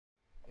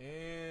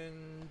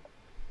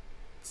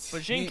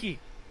Bajinky.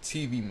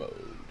 TV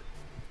mode.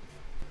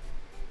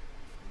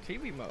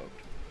 TV mode.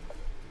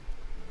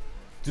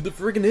 Do the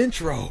friggin'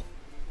 intro.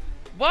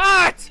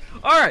 What?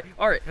 Alright,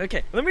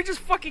 okay. Let me just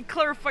fucking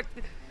clarify.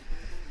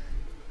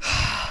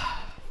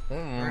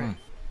 Alright.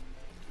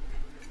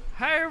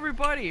 Hi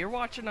everybody, you're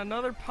watching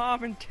another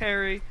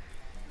Pommentary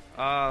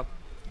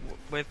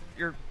with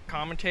your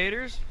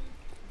commentators.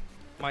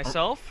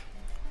 Myself.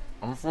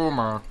 I'm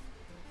Former.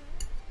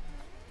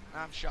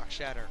 I'm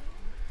ShockShatter.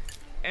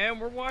 And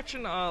we're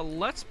watching a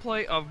Let's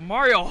Play of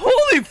Mario.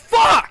 Holy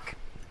fuck!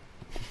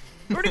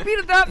 You already beat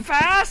it that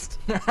fast?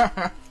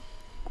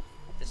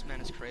 This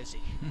man is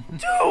crazy.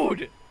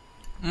 Dude!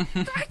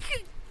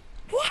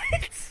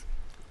 What?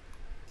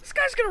 This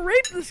guy's gonna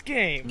rape this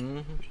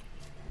game.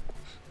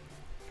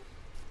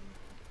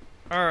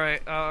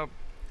 Alright,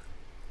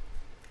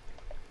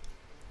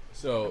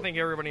 So I think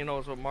everybody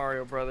knows what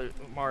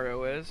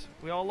Mario is.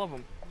 We all love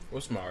him.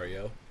 what's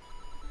Mario?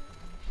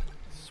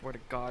 Swear to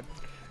God.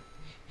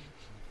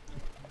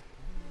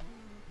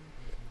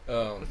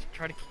 Let's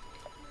try to.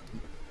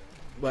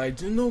 But I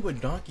do know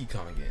what Donkey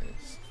Kong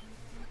is,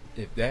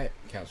 if that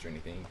counts for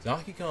anything.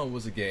 Donkey Kong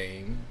was a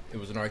game. It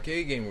was an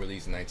arcade game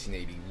released in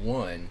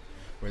 1981,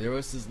 where there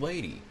was this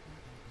lady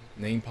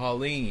named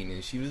Pauline,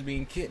 and she was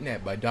being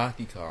kidnapped by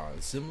Donkey Kong,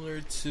 similar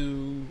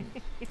to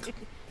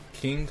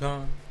King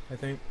Kong, I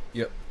think.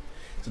 Yep.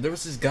 So there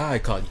was this guy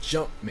called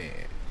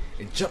Jumpman,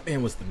 and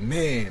Jumpman was the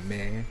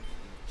man.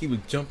 He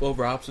would jump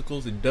over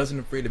obstacles and doesn't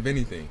afraid of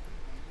anything.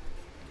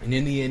 And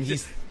in the end,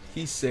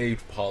 he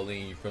saved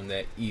Pauline from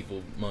that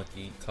evil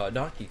monkey called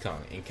Donkey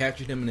Kong and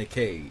captured him in a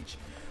cage.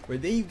 Where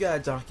then you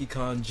got Donkey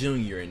Kong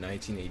Jr. in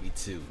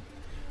 1982,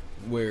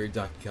 where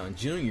Donkey Kong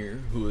Jr.,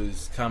 who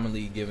is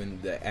commonly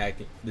given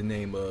the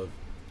name of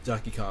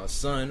Donkey Kong's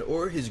son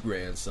or his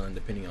grandson,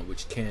 depending on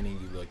which canon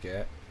you look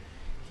at,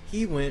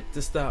 he went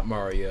to stop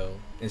Mario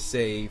and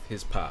save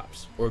his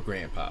pops or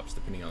grandpops,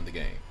 depending on the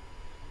game.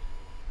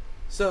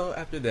 So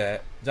after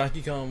that,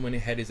 Donkey Kong went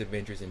and had his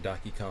adventures in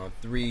Donkey Kong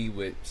 3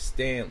 with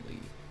Stanley,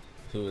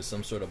 who is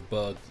some sort of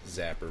bug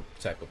zapper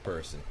type of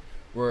person.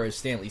 Whereas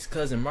Stanley's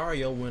cousin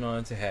Mario went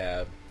on to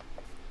have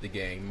the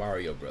game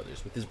Mario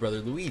Brothers with his brother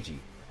Luigi,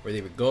 where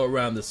they would go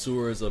around the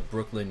sewers of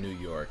Brooklyn, New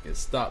York and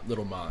stop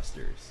little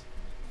monsters.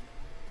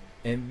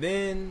 And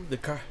then the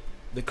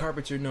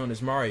carpenter known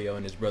as Mario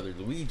and his brother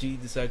Luigi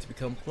decided to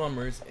become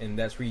plumbers, and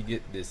that's where you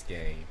get this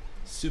game,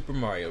 Super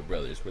Mario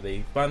Brothers, where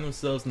they find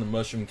themselves in the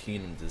Mushroom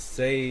Kingdom to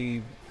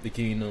save the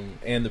kingdom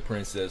and the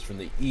princess from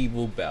the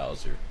evil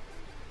Bowser.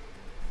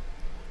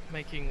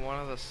 Making one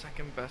of the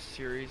second best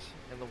series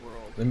in the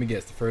world. Let me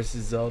guess, the first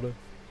is Zelda?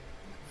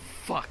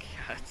 Fuck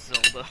yeah, it's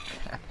Zelda.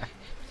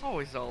 It's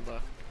always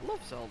Zelda. I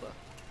love Zelda.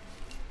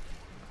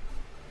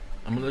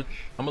 I'm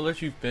gonna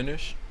let you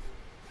finish.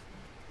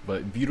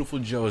 But Beautiful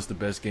Joe is the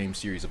best game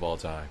series of all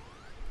time.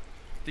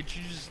 Did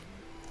you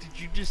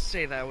just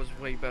say that was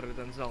way better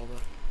than Zelda?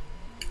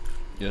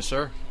 Yes,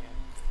 sir.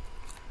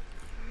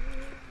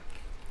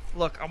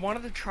 Look, I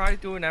wanted to try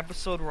to do an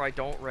episode where I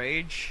don't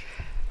rage.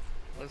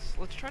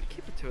 Let's try to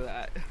keep it to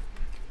that.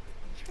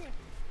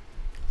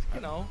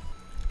 You know.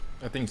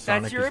 I think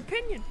Sonic. That's your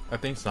opinion. I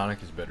think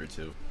Sonic is better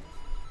too.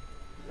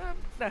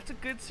 That's a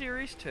good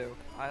series too.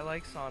 I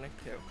like Sonic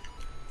too.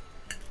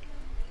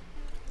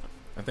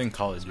 I think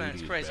Call of This man Duty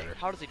is is crazy. better.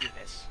 How does he do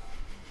this?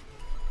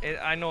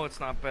 I know it's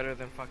not better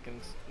than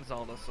fucking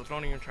Zelda, so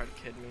don't even try to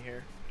kid me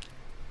here.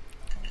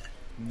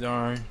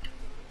 Darn.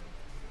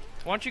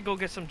 Why don't you go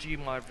get some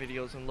Gmod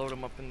videos and load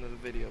them up into the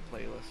video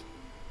playlist?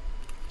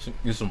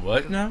 Get some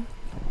what now?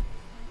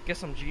 Get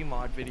some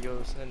Gmod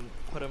videos and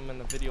put them in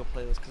the video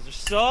playlist because they're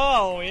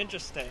so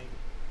interesting.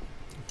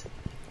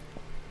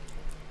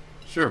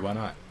 Sure, why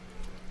not?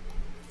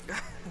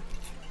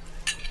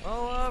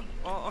 Well,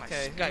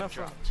 okay. My Skype Enough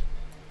dropped.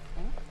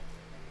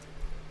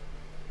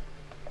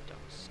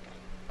 Don't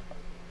Skype.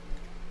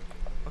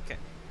 Okay.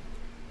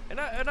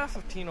 Enough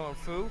of Tino and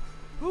Foo.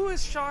 Who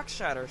is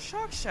ShockShatter?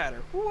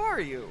 ShockShatter, who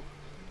are you?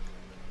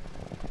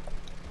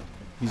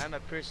 I'm a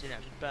person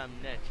at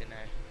Bumnet and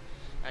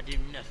I do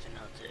nothing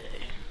all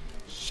day.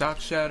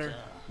 ShockShatter.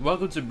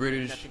 Welcome to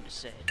British. Nothing to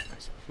say to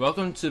myself.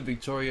 Welcome to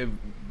Victoria,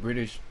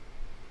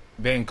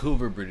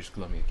 Vancouver, British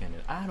Columbia,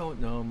 Canada. I don't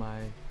know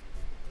my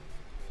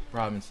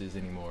provinces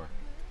anymore.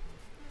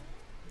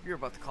 You're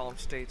about to call them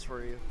states,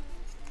 were you?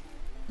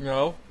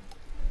 No.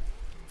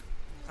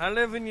 I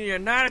live in the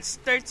United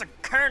States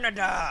of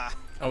Canada!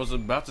 I was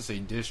about to say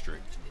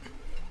district.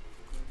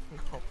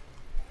 No.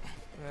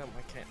 Yeah,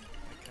 my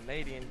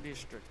Canadian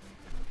district.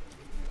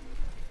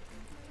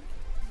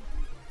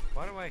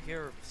 Why do I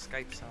hear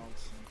Skype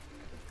sounds?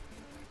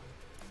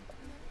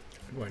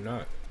 Why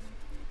not?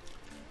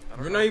 I don't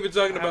We're know. not even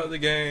talking about the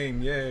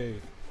game. Yay.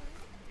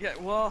 Yeah,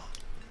 well,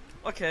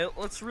 okay,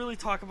 let's really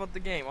talk about the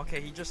game. Okay,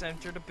 he just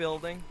entered a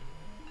building.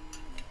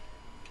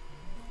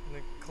 And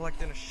they're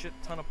collecting a shit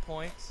ton of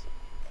points.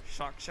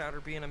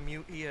 ShockShatter being a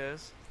mute he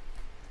is.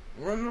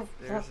 What the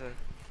There's a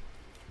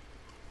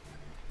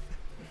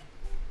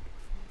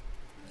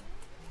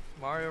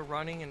Mario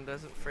running and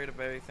doesn't afraid of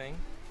everything.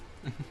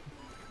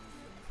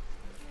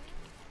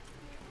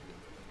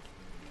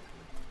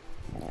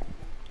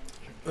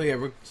 Oh yeah,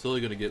 we're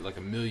slowly gonna get like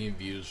 1 million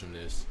views from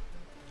this.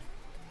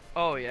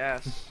 Oh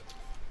yes.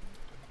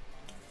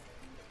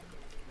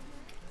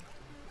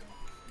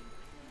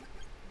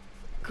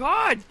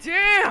 God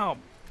damn!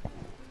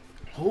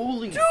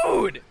 Holy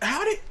Dude!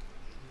 How did?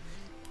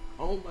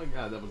 Oh my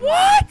god, that was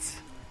What?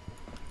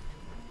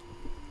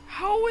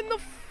 How in the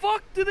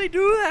fuck do they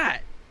do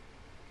that?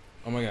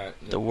 Oh my god.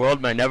 The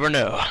world may never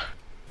know.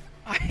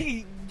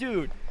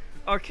 Dude.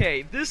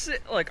 Okay, this is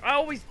like I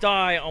always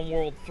die on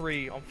World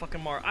 3 on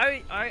fucking Mario.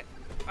 I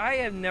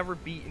have never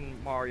beaten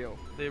Mario,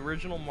 the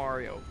original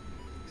Mario,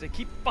 because I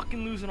keep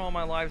fucking losing all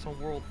my lives on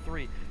World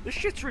 3. This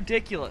shit's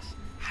ridiculous.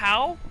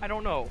 How? I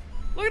don't know.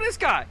 Look at this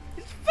guy.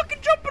 He's fucking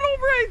jumping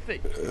over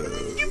anything.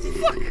 You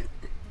fuck.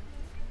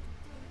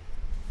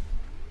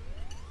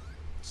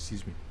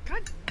 Excuse me.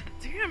 God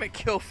damn it,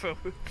 Kyoufuu.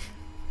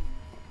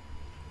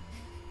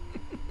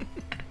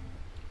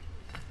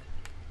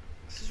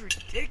 This is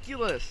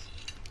ridiculous.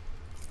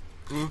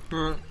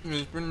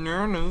 Miss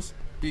Bananas,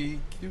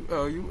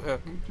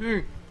 B-Q-L-U-F-G. How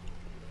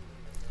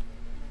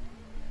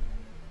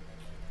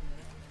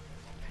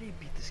do you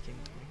beat this game?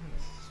 Man,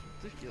 this is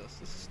ridiculous.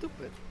 This is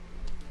stupid.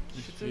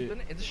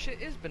 This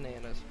shit is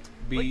bananas.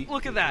 Like,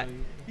 look at that.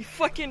 He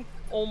fucking.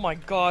 Oh my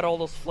god, all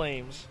those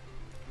flames.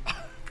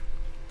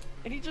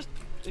 And he just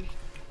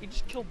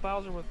killed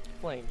Bowser with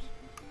flames.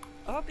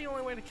 I thought the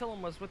only way to kill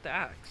him was with the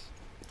axe.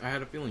 I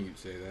had a feeling you'd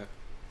say that.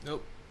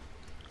 Nope.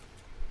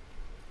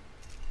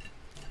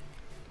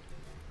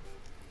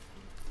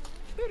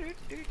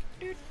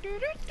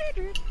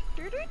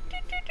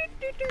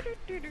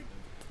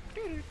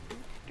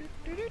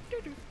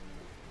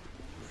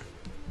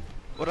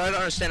 What I don't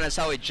understand is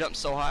how he jumps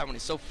so high when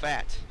he's so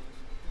fat.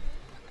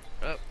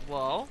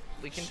 Well,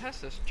 we can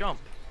test this. Jump.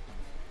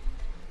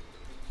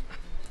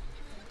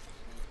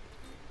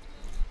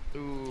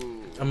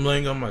 Ooh. I'm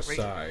laying on my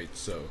side,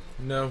 so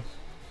no.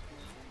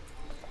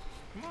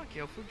 Come on,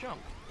 Kyoufuu,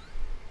 jump.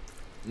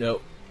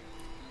 Nope.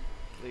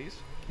 Please.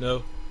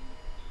 No.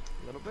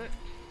 A little bit.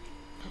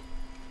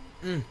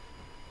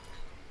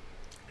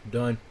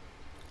 Done.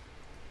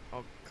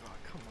 Oh god,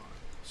 come on.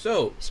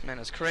 So, This man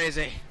is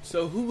crazy.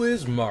 so who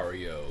is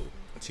Mario,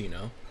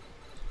 Tino?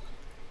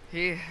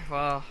 He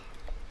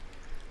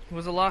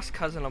was a lost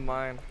cousin of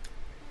mine.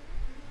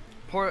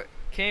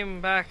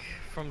 Came back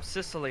from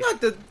Sicily.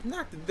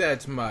 Not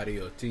that's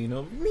Mario,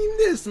 Tino. I mean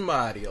this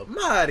Mario.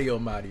 Mario.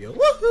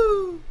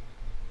 Woohoo!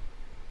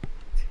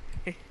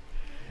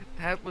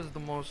 That was the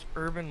most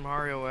urban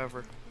Mario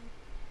ever.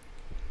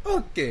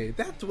 Okay,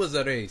 that was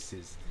a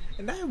racist.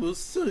 And I will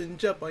soon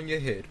jump on your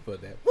head for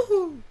that.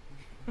 Woohoo!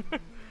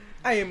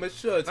 I am a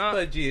short,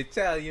 pudgy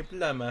Italian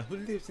plumber who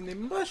lives in the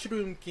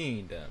Mushroom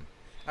Kingdom.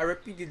 I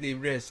repeatedly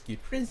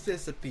rescued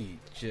Princess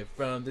Peach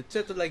from the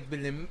turtle-like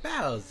villain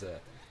Bowser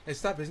and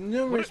stopped his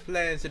numerous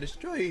plans to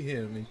destroy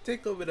him and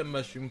take over the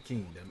Mushroom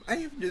Kingdom. I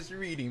am just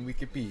reading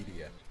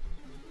Wikipedia.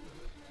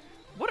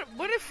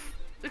 What if?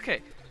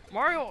 Okay,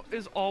 Mario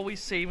is always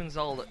saving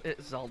Zelda.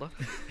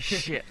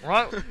 Shit,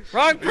 wrong You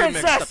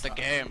princess. mixed up the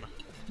game.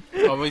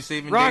 Always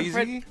saving Wrong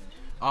Daisy.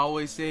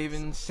 Always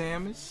saving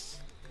Samus.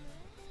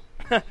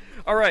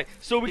 All right,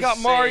 so we He got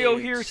Mario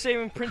saved here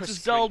saving Princess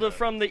Kristoff. Zelda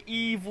from the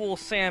evil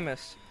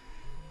Samus.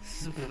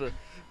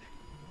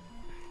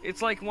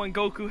 It's like when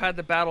Goku had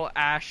to battle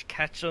Ash,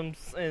 Ketchum,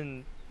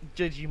 and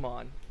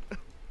Digimon.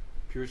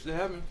 Pierce the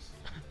heavens.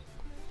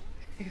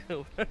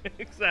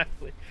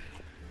 Exactly.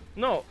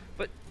 No,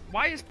 but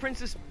why is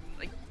Princess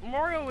like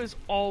Mario is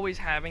always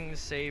having to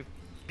save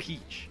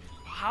Peach?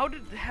 How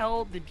did the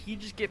hell did he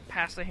just get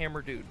past the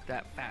hammer dude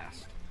that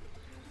fast?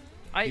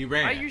 He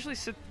ran. I usually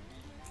sit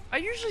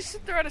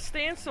there at a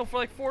standstill for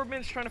like 4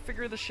 minutes trying to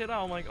figure this shit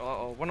out. I'm like,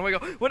 uh-oh, when do I go?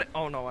 What?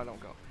 Oh no, I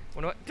don't go.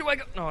 When do I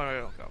go? No, I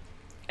don't go.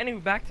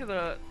 Anyway, back to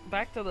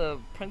the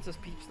Princess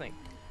Peach thing.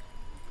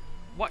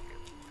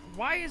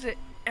 Why is it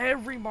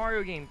every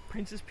Mario game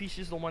Princess Peach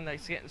is the one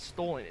that's getting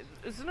stolen?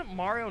 Isn't it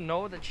Mario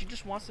know that she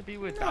just wants to be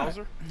with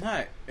Bowser?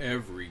 Not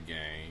every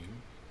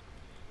game.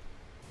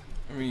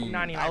 I mean,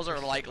 99%. Bowser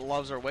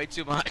loves her way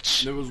too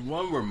much. there was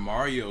one where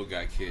Mario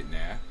got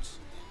kidnapped.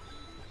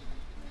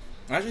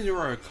 Actually, there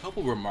were a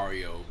couple where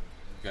Mario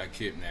got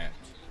kidnapped.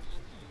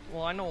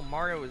 Well, I know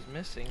Mario is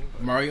missing.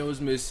 But... Mario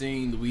is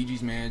missing,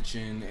 Luigi's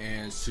Mansion,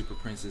 and Super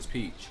Princess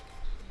Peach.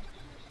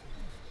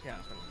 Yeah,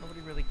 but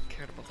nobody really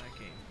cared about that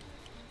game.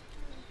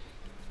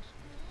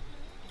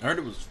 I heard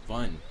it was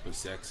fun, but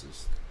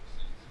sexist.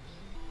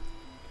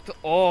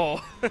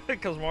 Oh,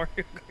 because Mario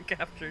got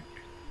captured.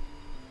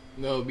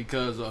 No,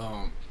 because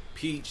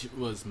Peach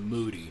was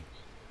moody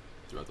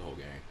throughout the whole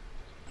game.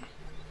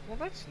 Well,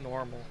 that's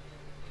normal.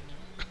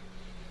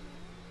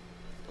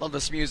 Love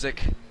this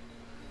music.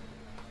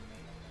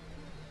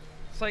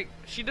 It's like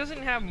she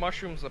doesn't have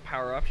mushrooms to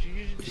power up. She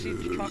just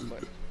eats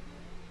chocolate.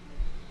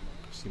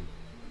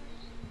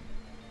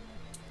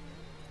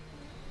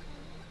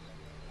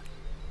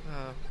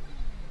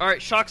 All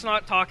right, Shock's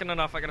not talking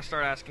enough. I gotta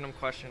start asking him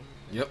questions.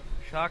 Yep.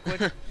 Shock,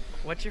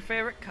 what's your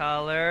favorite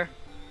color?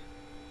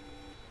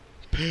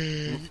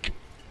 Pink.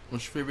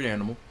 What's your favorite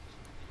animal?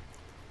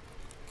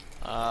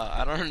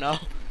 I don't know.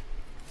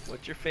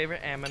 What's your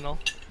favorite animal?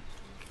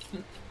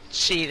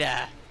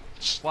 Cheetah.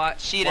 Why?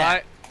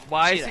 Cheetah.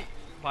 Why is Cheetah. it?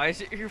 Why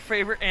is it your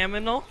favorite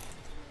animal?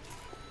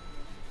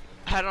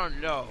 I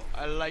don't know.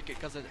 I like it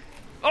because it.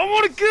 I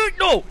want to get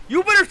no.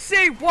 You better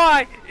say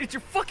why it's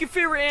your fucking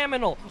favorite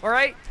animal. All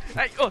right.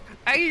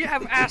 I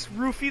have asked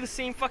Rufy the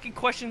same fucking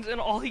questions, and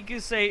all he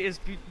can say is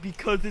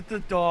because it's a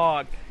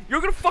dog. You're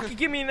gonna fucking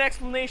give me an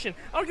explanation.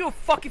 I don't give a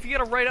fuck if you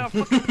gotta write out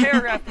a fucking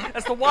paragraph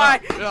as to why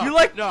you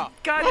like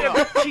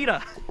goddamn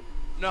cheetah.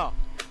 No.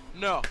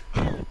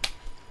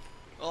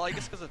 Well, I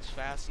guess because it's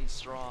fast and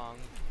strong.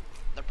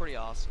 They're pretty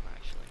awesome,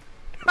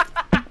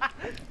 actually.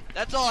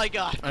 That's all I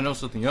got. I know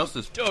something else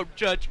that's. Don't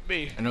judge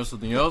me. I know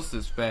something else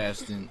that's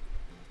fast and.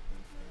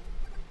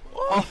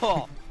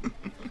 Oh.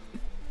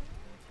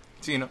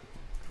 Tina.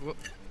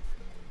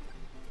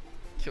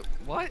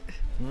 What?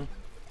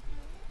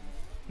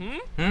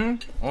 I'm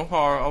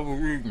sorry, I was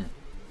reading.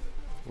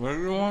 What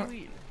do you want?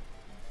 You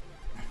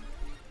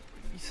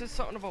said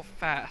something about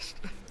fast.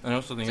 I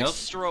know something It's like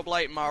else. strobe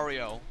light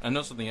Mario. I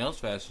know something else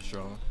fast and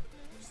strong.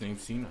 His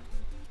name's Tina.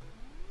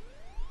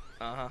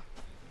 Uh-huh.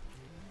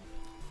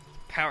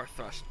 Power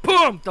thrust.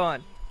 Boom!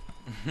 Done.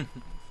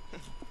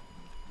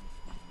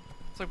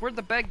 It's like, where'd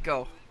the bed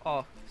go?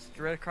 Oh, it's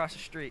right across the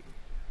street.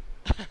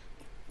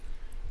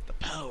 The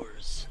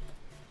powers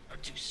are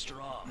too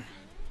strong.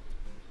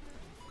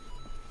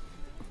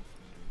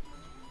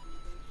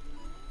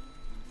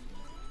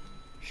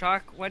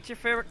 Shock, what's your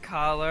favorite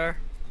color?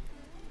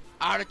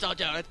 I already told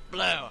you, it's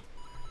blue.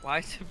 Why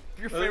is it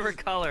your favorite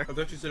color? I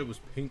thought you said it was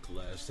pink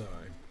last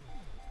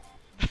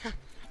time.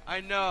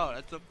 I know,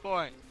 that's the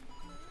point.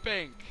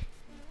 Pink.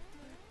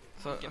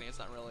 So, I'm kidding, it's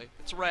not really.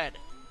 It's red.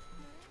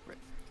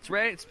 it's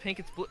red, it's pink,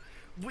 it's blue.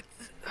 What?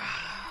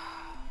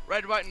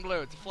 Red, white, and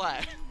blue. It's a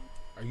flag.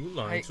 Are you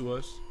lying to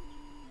us?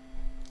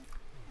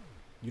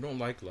 You don't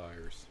like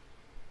liars.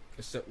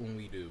 Except when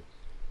we do.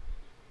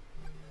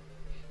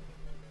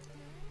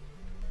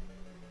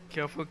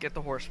 Kyoufuu, get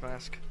the horse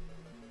mask.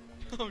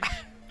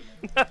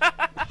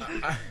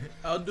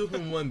 I'll do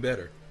him one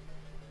better.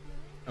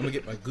 I'm gonna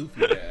get my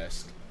Goofy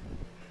mask.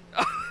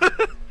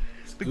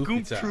 The Goofy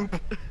Goop time.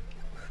 Troop.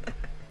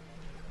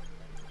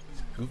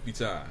 It's Goofy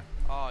time.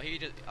 Oh, he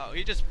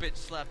just bitch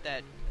slapped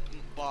that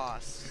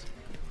boss.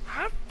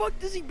 How the fuck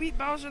does he beat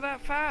Bowser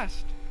that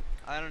fast?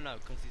 I don't know,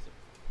 cause he's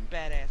a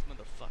badass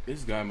motherfucker.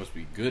 This guy must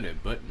be good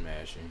at button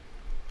mashing.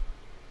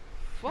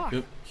 Fuck.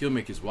 He'll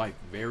make his wife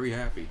very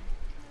happy.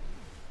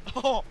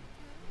 Oh,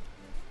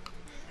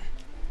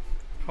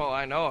 Oh,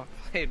 I know.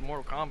 I played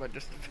Mortal Kombat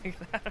just to figure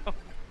that out.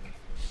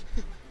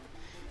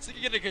 so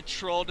you get a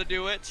control to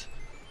do it.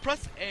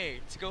 Press A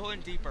to go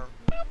in deeper.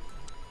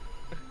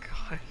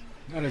 God.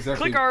 Not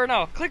exactly. Click R and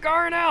L. Click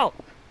R and L.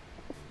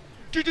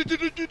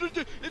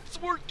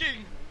 It's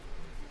working.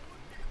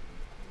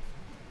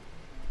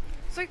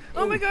 It's like,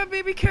 oh my god,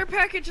 baby care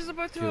package is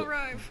about to Kill-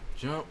 arrive.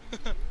 Jump.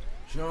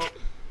 Jump.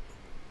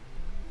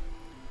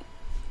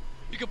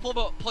 You can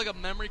plug a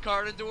memory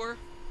card into her.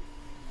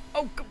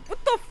 Oh,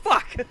 what the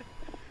fuck?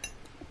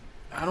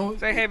 I don't.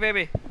 Say, hey,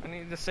 baby, I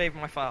need to save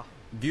my file.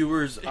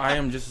 Viewers, I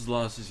am just as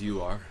lost as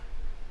you are.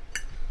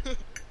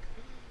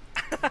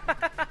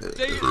 My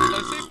save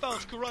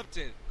file's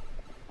corrupted.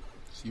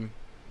 See me?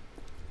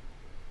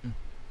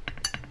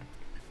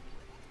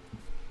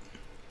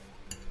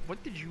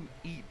 What did you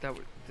eat that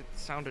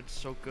sounded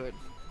so good?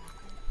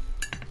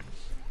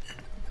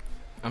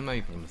 I'm not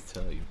even gonna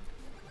tell you.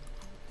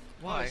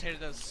 I Why? always hated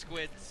those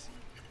squids.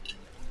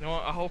 You know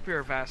what? I hope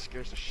your vast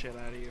scares the shit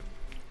out of you.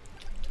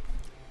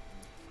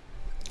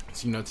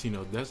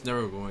 Tino, that's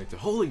never going to.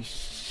 Holy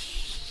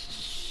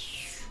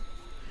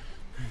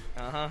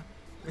Uh-huh.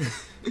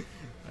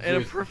 In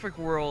a perfect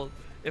world,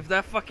 if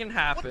that fucking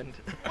happened.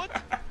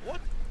 What?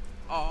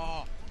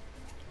 Oh.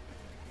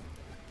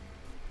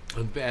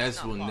 A bass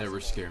Not will never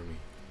possible. scare me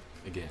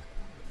again.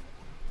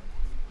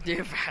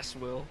 Yeah, vast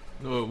will.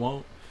 No, it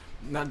won't.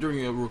 Not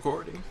during a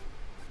recording.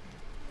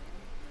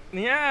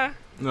 Yeah,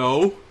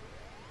 No.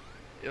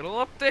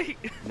 it'll update.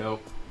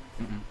 Nope.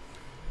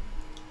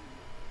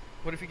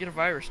 What if you get a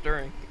virus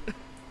during?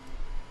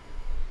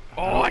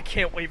 Oh, I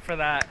can't wait for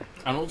that.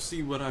 I don't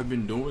see what I've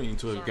been doing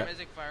to Some have got.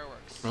 amazing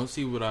fireworks. I don't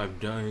see what I've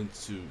done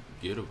to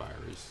get a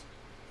virus.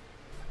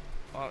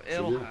 Oh,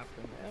 it'll yeah.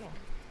 happen. It'll.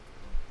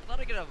 I thought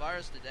I'd get a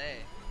virus today.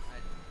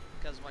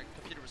 Because my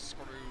computer was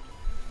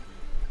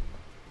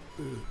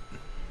screwed.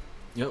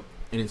 Yep.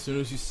 And as soon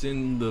as you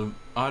send the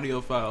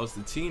audio files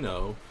to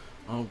Tino,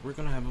 we're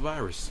gonna have a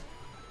virus.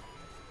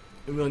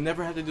 And we'll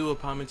never have to do a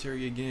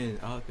commentary again.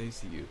 All thanks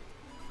to you.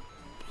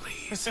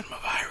 Please send him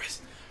a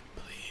virus.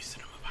 Please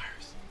send him a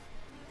virus.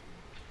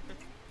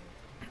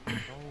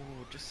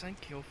 Oh, just send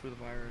Kyoufuu the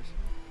virus.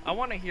 I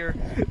want to hear.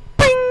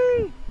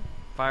 Bing!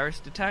 Virus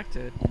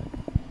detected.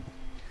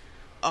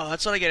 Oh,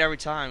 that's what I get every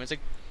time. It's like,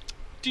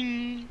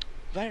 ding,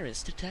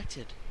 virus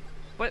detected.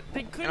 But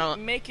they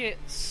couldn't make it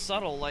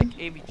subtle like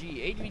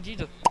AVG. AVG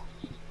just.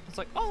 It's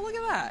like, oh, look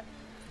at that.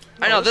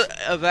 I know, the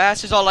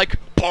Avast is all like,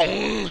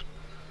 boom.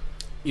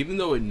 Even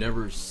though it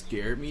never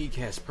scared me,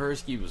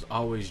 Kaspersky was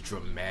always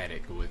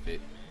dramatic with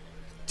it.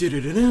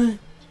 Da-da-da-da,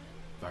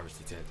 Virus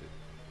detected.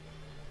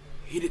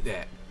 He did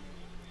that.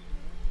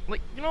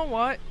 Like, you know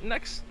what?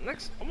 Next,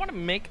 I want to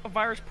make a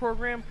virus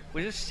program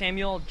with just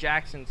Samuel L.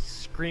 Jackson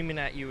screaming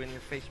at you in your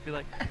face, be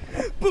like,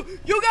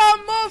 "You got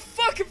a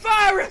motherfucking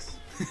virus!"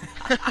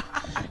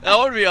 That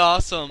would be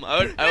awesome. I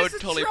would It's a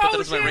totally put that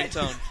as my Trojan!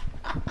 ringtone.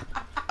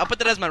 I'll put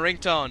that as my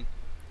ringtone.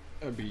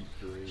 That'd be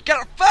great. You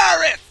got a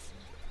virus!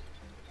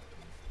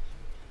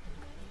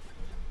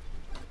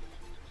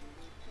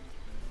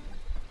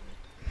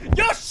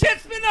 Your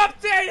shit's been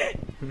updated!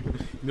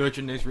 You know what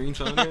your next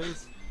ringtone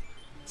is?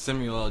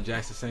 Samuel L.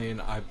 Jackson saying,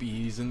 "I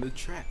bees in the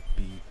trap,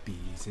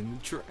 bees in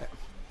the trap."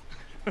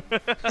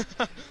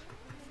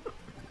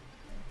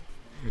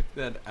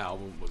 That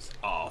album was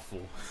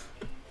awful.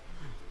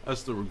 I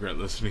still regret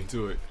listening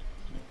to it.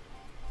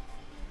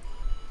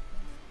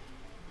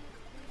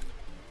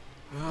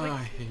 I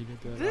hated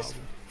that This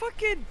album.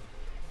 fucking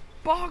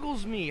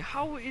boggles me.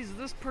 How is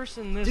this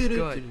person this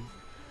good?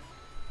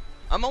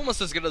 I'm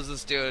almost as good as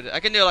this dude. I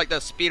can do like the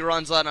speed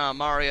runs on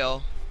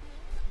Mario.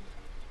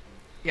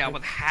 Yeah,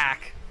 with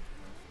hack.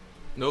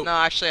 Nope. No,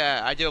 actually,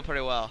 I do it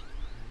pretty well.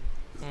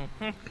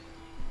 Mm-hmm.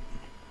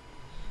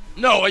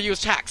 No, I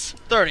used hacks.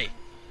 30.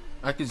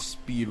 I could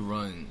speed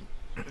run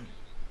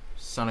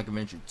Sonic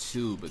Adventure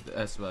 2, but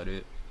that's about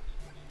it.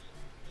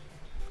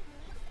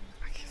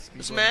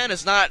 This man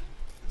is not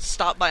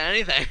stopped by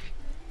anything.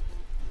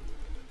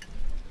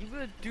 Even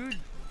the dude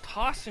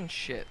tossing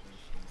shit.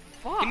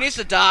 Fuck. He needs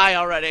to die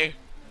already.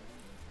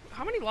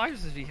 How many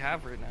lives does he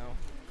have right now?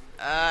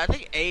 I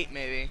think 8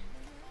 maybe.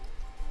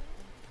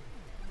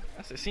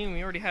 As I seen,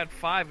 we already had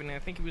 5, and I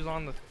think he was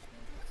on the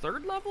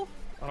 3rd level?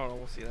 I don't know,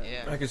 we'll see that.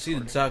 Yeah. I can see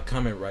the top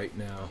comment right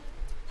now.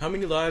 How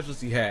many lives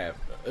does he have?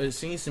 It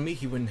seems to me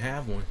he wouldn't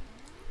have one.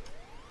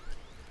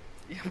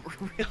 Yeah,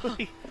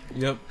 really?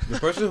 Yep. The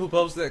person who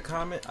posted that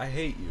comment, I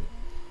hate you.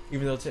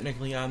 Even though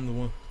technically I'm the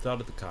one who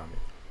thought of the comment.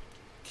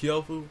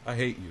 Kyoufuu, I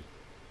hate you.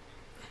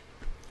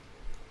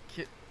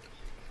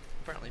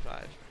 Apparently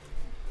 5.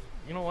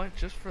 You know what?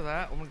 Just for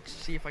that, I'm gonna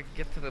see if I can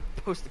get to the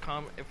post the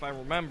comment if I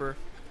remember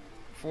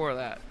before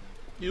that.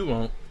 You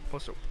won't.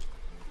 Post it.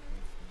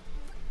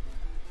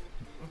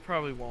 I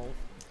probably won't.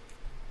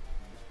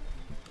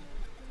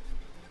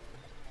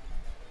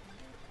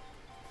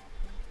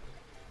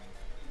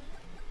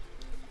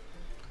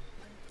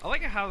 I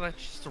like how that's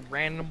just a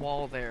random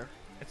wall there.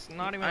 It's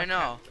not even. I a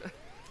know.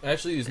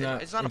 Actually, it's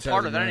not. It's not a entirely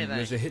part of random. anything.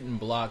 There's a hidden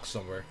block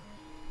somewhere.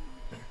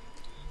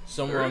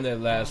 Somewhere on that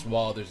last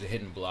wall, there's a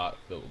hidden block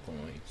filled with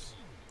coins.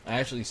 I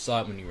actually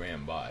saw it when you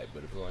ran by,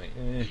 but it was like,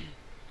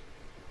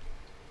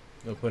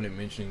 no point in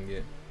mentioning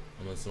it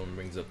unless someone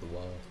brings up the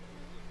wall.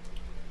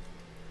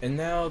 And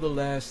now the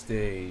last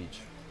stage.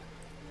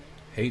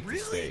 Hate the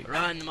stage.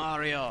 Run,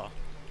 Mario.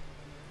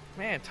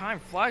 Man, time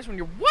flies when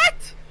you're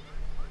what?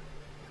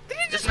 Did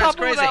he This just man's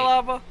hop over that crazy.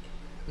 lava?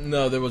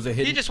 No, there was a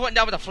hidden. He just went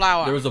down with a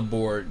flower. There was a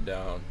board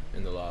down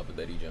in the lava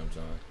that he jumps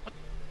on.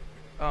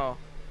 Oh.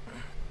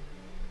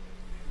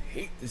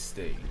 Hate this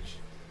stage.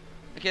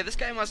 Okay, this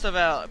guy must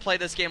have played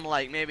this game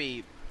like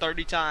maybe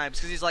 30 times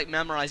because he's like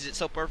memorized it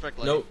so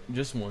perfectly. Nope,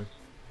 just one.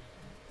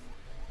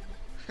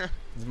 This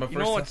is my first You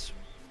know time. what's?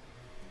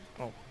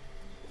 Oh.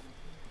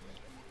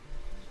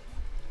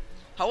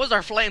 How was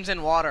there flames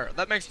in water?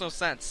 That makes no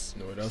sense.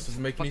 You know what else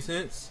doesn't make any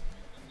sense?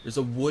 There's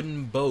a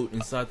wooden boat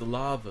inside the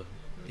lava.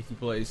 If you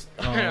play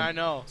I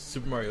know.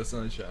 Super Mario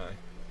Sunshine.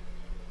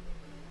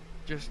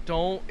 Just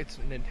don't. It's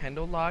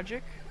Nintendo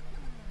logic.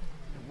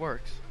 It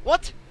works.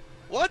 What?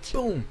 What?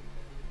 Boom.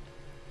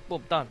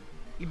 Boom, done.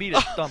 You beat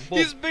it. Done. Boom.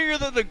 He's bigger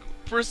than the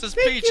Princess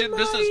Peach and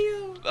this is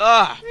Mario.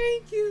 ah.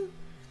 Thank you.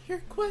 Your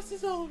quest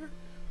is over.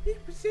 We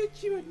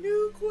present you a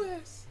new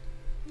quest.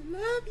 We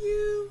love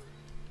you.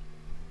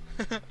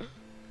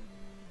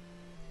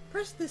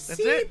 Press the That's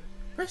it?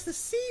 Press the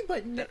C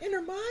button to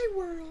enter my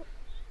world.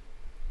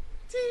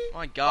 Oh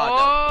my god,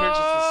 that princess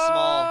is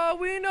small. Oh,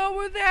 we know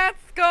where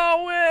that's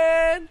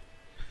going.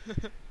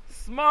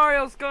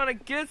 Mario's gonna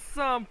get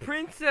some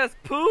Princess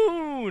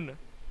Poon.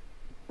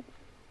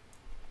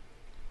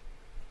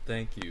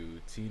 Thank you,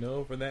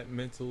 Tino, for that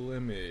mental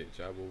image.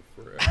 I will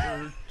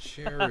forever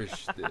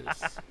cherish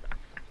this.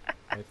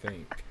 I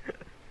think.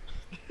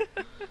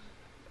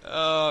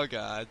 Oh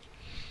god.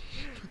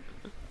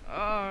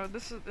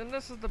 This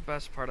is the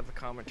best part of the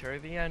commentary,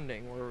 the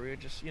ending, where we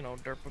just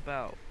derp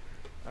about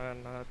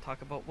and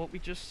talk about what we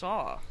just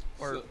saw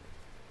or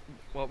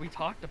what we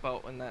talked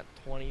about in that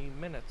 20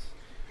 minutes.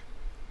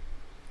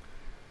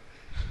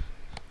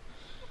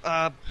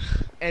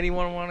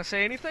 Anyone want to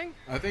say anything?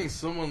 I think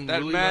someone That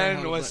really man learned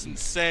how to was button.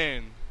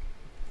 insane.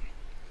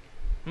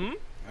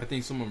 I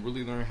think someone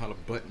really learned how to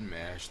button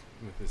mash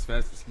with as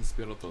fast as he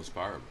spit out those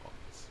fireballs.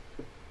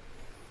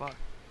 Fuck.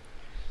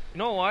 You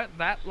know what?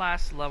 That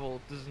last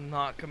level does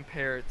not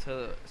compare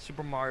to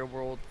Super Mario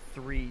World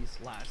 3's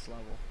last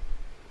level.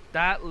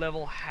 That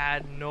level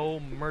had no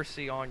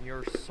mercy on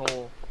your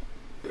soul.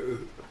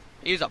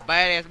 He's a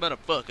badass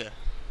motherfucker.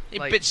 He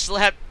Like- bitch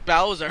slapped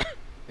Bowser.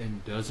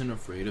 And doesn't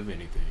afraid of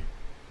anything.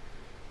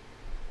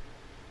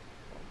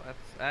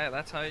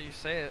 That's how you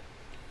say it.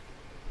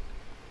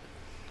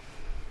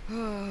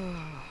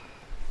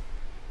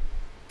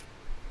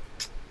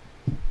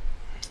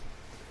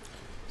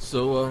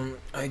 So,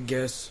 I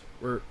guess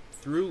we're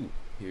through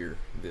here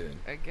then.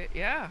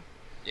 Yeah.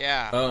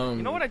 Yeah.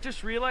 You know what I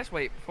just realized?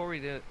 Wait, before we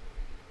did it.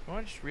 You know what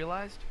I just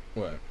realized?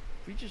 What?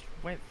 We just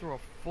went through a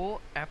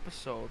full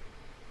episode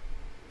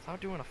without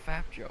doing a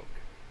fap joke.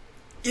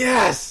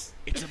 Yes!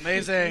 It's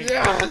amazing.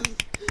 Yes!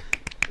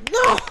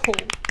 No!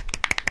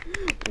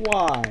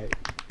 Why?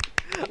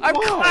 I'm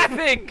Why?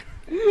 clapping!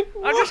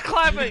 I'm just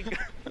clapping!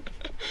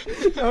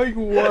 No, you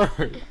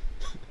weren't.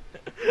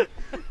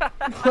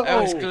 I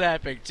was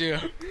clapping too.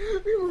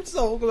 We were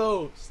so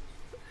close.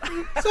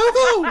 So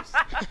close!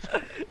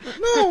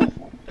 No!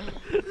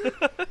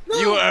 No!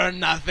 You earn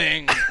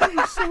nothing. We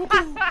were so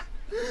close.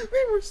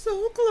 We were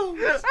so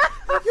close.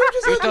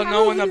 You tell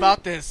no one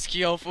about this,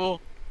 Kyoufuu.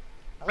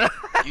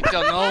 You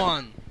tell no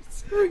one.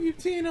 Screw you,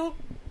 Tino.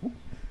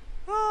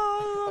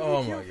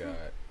 Oh my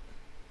god.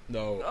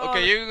 No.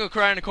 Okay, you can go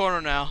cry in the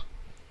corner now.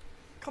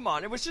 Come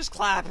on, it was just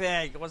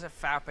clapping. It wasn't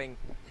fapping.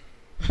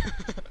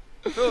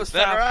 If it was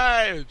That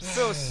rhymes. If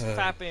it was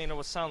fapping, it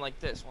would sound like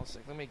this. One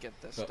sec, let me get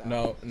this down.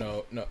 No.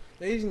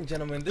 Ladies and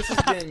gentlemen, this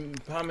has been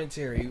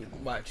Pommentary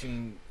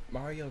watching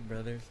Mario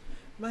Brothers.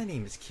 My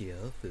name is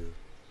Kyoufuu.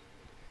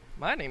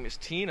 My name is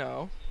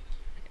Tino.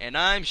 And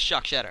I'm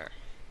ShockShatter.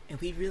 And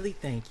we really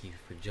thank you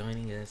for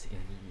joining us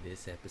in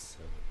this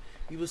episode.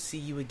 We will see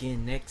you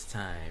again next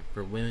time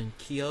for when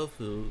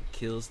Kyoufuu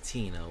kills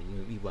Tino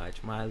when we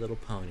watch My Little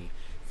Pony.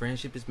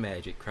 Friendship is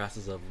Magic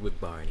crosses over with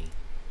Barney.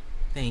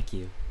 Thank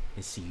you,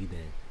 and see you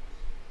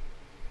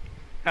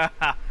then.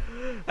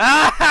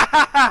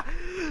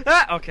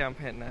 Okay, I'm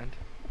hitting end.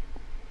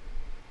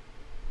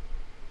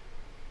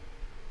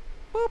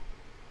 Boop.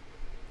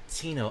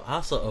 Tino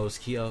also owes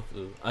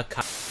Kyoufuu a